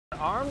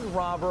armed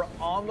robber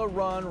on the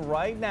run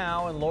right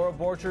now, and Laura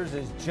Borchers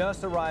is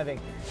just arriving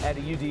at a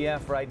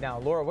UDF right now.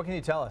 Laura, what can you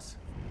tell us?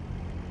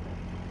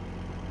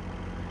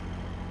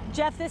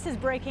 Jeff, this is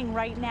breaking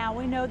right now.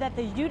 We know that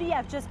the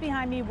UDF just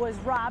behind me was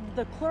robbed.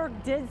 The clerk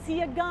did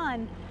see a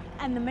gun,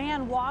 and the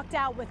man walked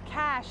out with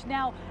cash.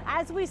 Now,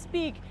 as we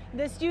speak,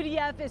 this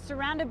UDF is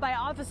surrounded by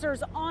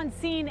officers on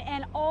scene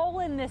and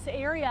all in this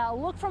area. A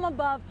look from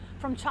above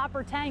from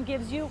Chopper 10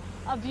 gives you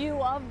a view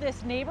of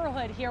this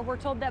neighborhood here. We're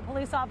told that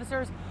police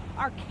officers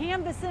are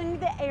canvassing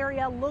the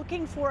area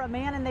looking for a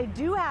man, and they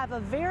do have a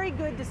very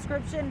good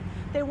description.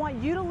 They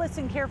want you to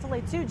listen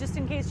carefully too, just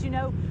in case you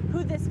know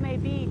who this may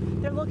be.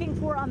 They're looking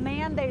for a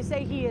man. They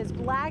say he is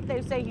black.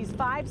 They say he's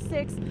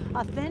 5'6",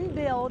 a thin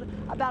build,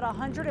 about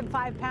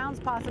 105 pounds,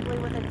 possibly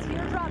with a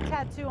teardrop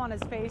tattoo on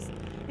his face.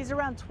 He's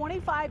around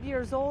 25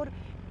 years old,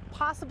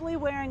 possibly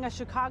wearing a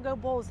Chicago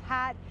Bulls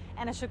hat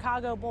and a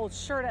Chicago Bulls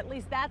shirt. At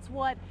least that's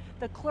what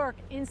the clerk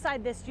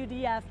inside this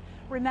UDF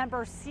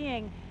remembers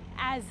seeing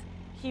as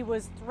he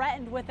was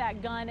threatened with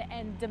that gun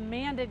and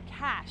demanded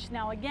cash.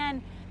 Now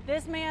again,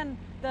 this man,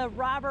 the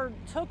robber,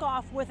 took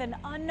off with an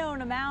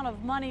unknown amount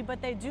of money,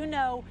 but they do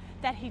know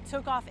that he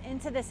took off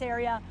into this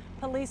area.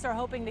 Police are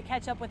hoping to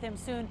catch up with him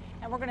soon,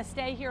 and we're going to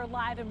stay here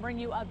live and bring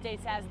you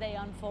updates as they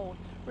unfold.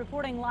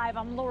 Reporting live,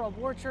 I'm Laura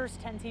Borchers,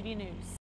 10 TV News.